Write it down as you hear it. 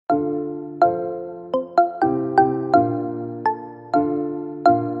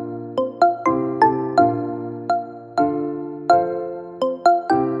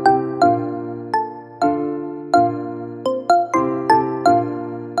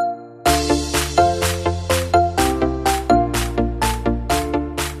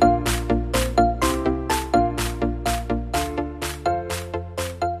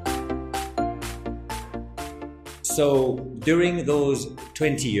So during those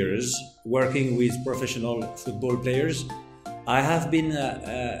 20 years working with professional football players, I have been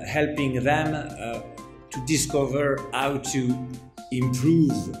helping them to discover how to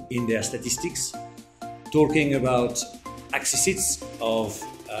improve in their statistics, talking about axes of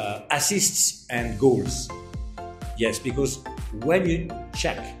assists and goals. Yes, because when you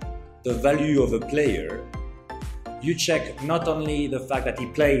check the value of a player, you check not only the fact that he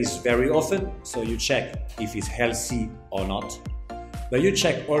plays very often, so you check if he's healthy or not, but you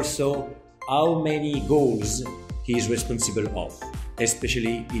check also how many goals he is responsible of,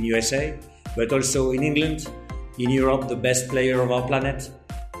 especially in USA, but also in England, in Europe, the best player of our planet.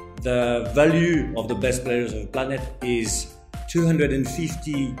 The value of the best players of the planet is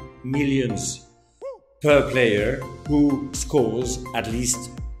 250 millions per player who scores at least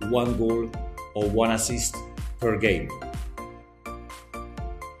one goal or one assist per game.